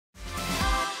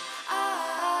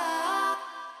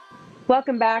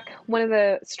Welcome back. One of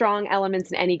the strong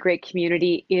elements in any great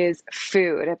community is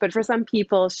food. But for some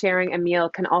people, sharing a meal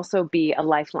can also be a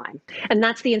lifeline. And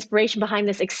that's the inspiration behind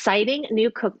this exciting new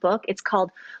cookbook. It's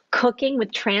called Cooking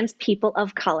with Trans People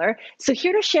of Color. So,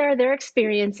 here to share their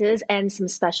experiences and some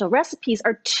special recipes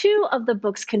are two of the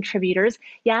book's contributors,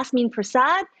 Yasmeen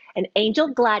Persad and Angel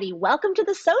Glady. Welcome to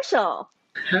the social.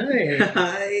 Hi.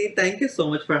 Hi. Thank you so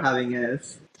much for having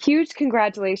us. Huge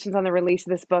congratulations on the release of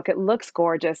this book. It looks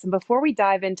gorgeous. And before we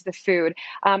dive into the food,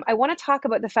 I want to talk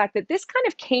about the fact that this kind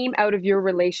of came out of your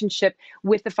relationship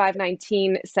with the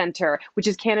 519 Centre, which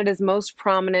is Canada's most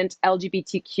prominent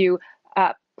LGBTQ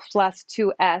plus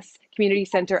 2S community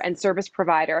center and service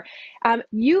provider.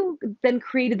 You then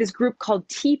created this group called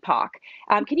TPOC.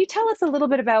 Can you tell us a little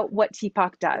bit about what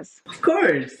TPOC does? Of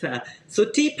course. So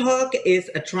TPOC is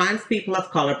a trans people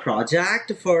of color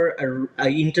project for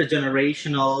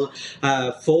intergenerational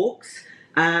folks.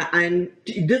 And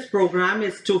this program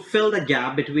is to fill the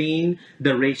gap between the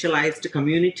racialized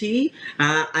community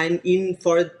and in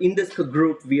this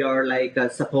group we are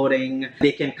supporting.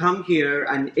 They can come here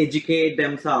and educate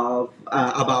themselves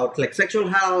about sexual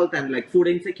health and food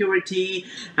insecurity,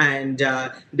 and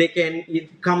they can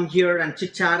come here and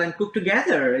chit chat and cook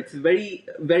together. It's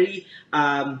very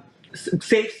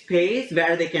safe space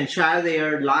where they can share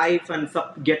their life and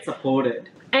get supported.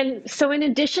 And so in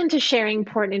addition to sharing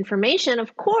important information,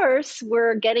 of course,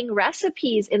 we're getting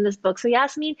recipes in this book. So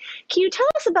Yasmeen, can you tell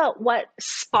us about what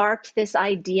sparked this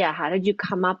idea? How did you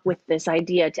come up with this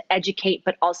idea to educate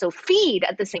but also feed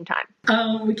at the same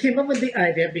time? We came up with the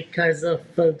idea because of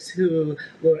folks who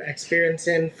were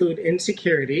experiencing food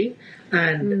insecurity.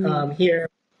 And here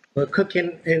we're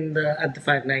cooking at the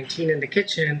 519 in the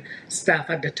kitchen. Staff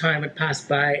at the time would pass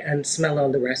by and smell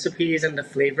all the recipes and the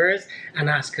flavors and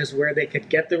ask us where they could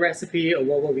get the recipe or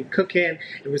what were we cooking.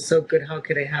 It was so good, how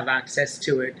could they have access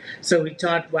to it? So we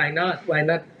thought, why not,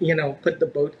 put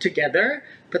the both together,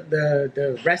 put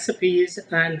the recipes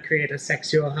and create a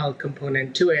sexual health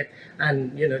component to it,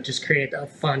 and just create a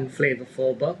fun,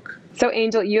 flavorful book. So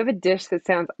Angel, you have a dish that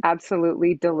sounds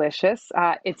absolutely delicious.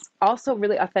 It's also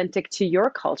really authentic to your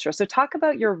culture. So talk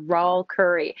about your ral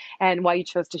curry and why you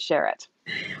chose to share it.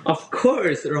 Of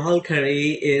course, ral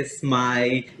curry is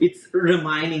it's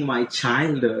reminding my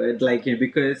childhood,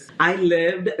 because I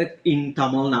lived in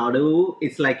Tamil Nadu.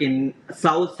 It's in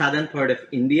southern part of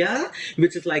India,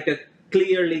 which is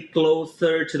clearly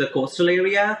closer to the coastal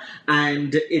area,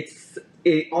 and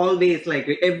always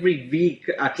every week,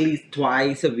 at least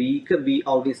twice a week, we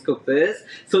always cook this.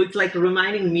 So it's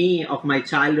reminding me of my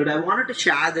childhood. I wanted to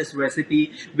share this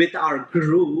recipe with our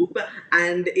group,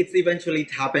 and it's eventually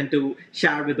happened to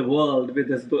share with the world with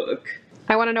this book.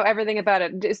 I want to know everything about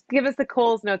it. Just give us the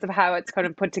Coles notes of how it's kind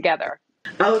of put together.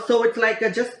 Oh, so it's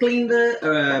just clean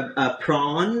the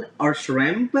prawn or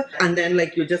shrimp, and then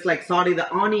you just saute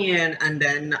the onion, and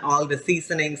then all the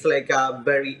seasonings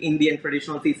very Indian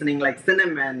traditional seasoning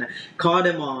cinnamon,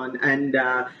 cardamom, and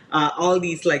all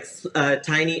these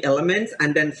tiny elements,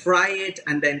 and then fry it,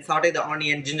 and then saute the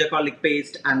onion, ginger garlic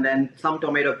paste, and then some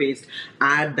tomato paste.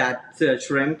 Add that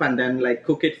shrimp, and then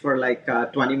cook it for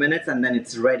 20 minutes, and then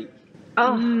it's ready.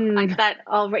 Oh, like that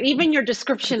already. Even your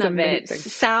description of it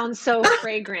sounds so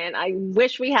fragrant. I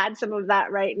wish we had some of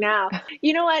that right now.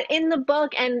 You know what? In the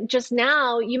book and just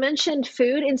now, you mentioned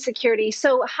food insecurity.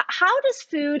 So how does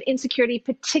food insecurity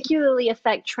particularly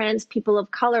affect trans people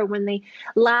of color when they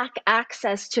lack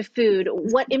access to food?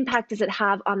 What impact does it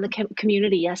have on the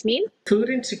community, Yasmeen? Food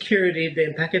insecurity, the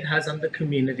impact it has on the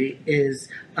community is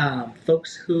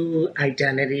folks whose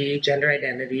gender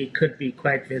identity could be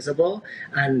quite visible.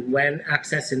 And when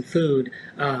accessing food,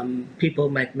 people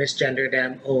might misgender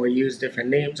them or use different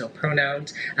names or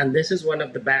pronouns. And this is one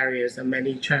of the barriers that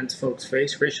many trans folks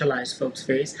face, racialized folks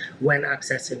face when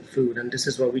accessing food. And this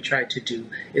is what we try to do,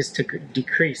 is to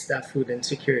decrease that food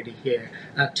insecurity here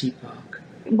at TPOC.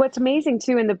 What's amazing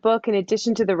too in the book, in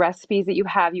addition to the recipes that you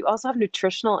also have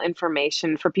nutritional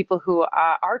information for people who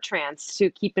are trans to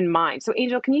keep in mind. So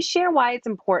Angel, can you share why it's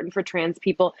important for trans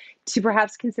people to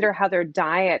perhaps consider how their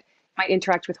diet might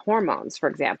interact with hormones, for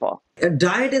example?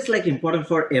 Diet is important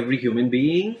for every human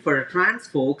being. For trans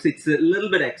folks, it's a little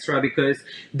bit extra because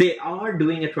they are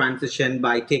doing a transition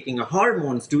by taking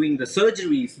hormones, doing the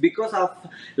surgeries, because of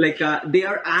they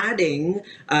are adding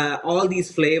all these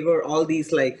flavor, all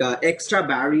these extra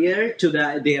barrier to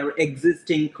their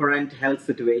existing current health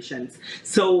situations.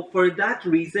 So for that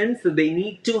reason, so they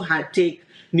need to take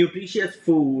nutritious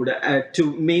food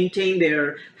to maintain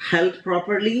their health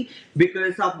properly.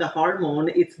 Because of the hormone,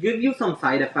 it's give you some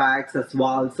side effects as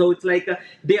well. So it's like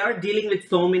they are dealing with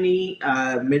so many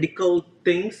medical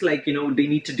things, like they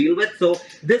need to deal with. So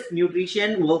this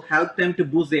nutrition will help them to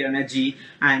boost their energy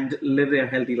and live their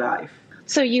healthy life.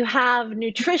 So you have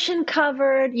nutrition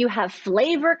covered, you have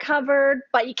flavor covered,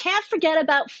 but you can't forget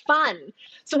about fun.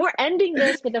 So we're ending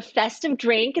this with a festive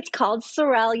drink. It's called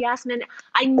Sorrel. Yasmeen,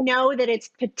 I know that it's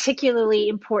particularly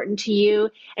important to you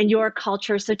and your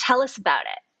culture, so tell us about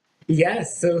it.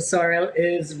 Yes, so sorrel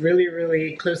is really,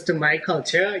 really close to my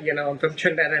culture. I'm from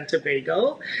Trinidad and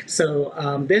Tobago. So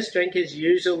this drink is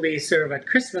usually served at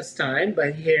Christmas time,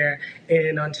 but here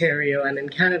in Ontario and in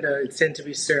Canada, it tends to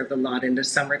be served a lot in the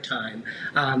summertime.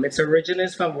 Its origin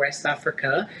is from West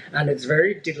Africa, and it's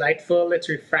very delightful, it's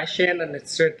refreshing, and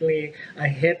it's certainly a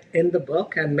hit in the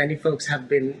book. And many folks have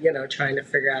been, trying to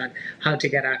figure out how to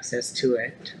get access to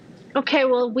it. Okay,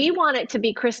 well, we want it to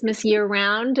be Christmas year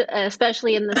round,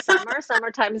 especially in the summer.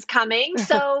 Summertime is coming.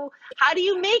 So how do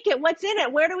you make it? What's in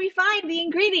it? Where do we find the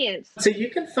ingredients? So you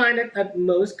can find it at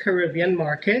most Caribbean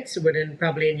markets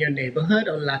probably in your neighborhood,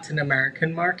 or Latin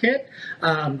American market.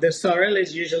 The sorrel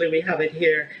is usually, we have it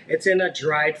here, it's in a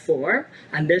dried form.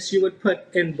 And this you would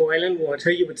put in boiling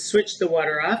water. You would switch the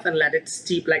water off and let it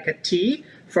steep like a tea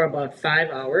for about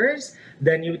 5 hours.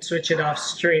 Then you would switch it off,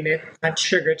 strain it, add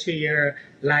sugar to your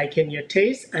liking, your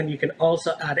taste, and you can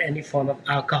also add any form of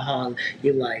alcohol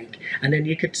you like. And then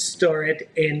you could store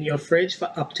it in your fridge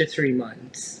for up to 3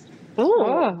 months.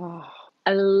 Oh,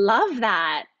 I love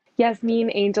that. Yasmeen,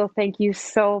 Angel, thank you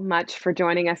so much for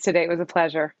joining us today. It was a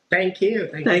pleasure. Thank you.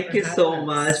 Thank you so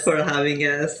much for having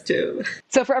us too.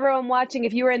 So for everyone watching,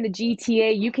 if you are in the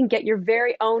GTA, you can get your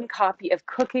very own copy of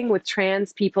Cooking with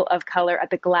Trans People of Color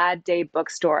at the Glady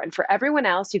bookstore. And for everyone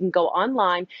else, you can go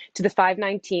online to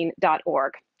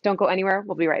the519.org. Don't go anywhere.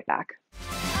 We'll be right back.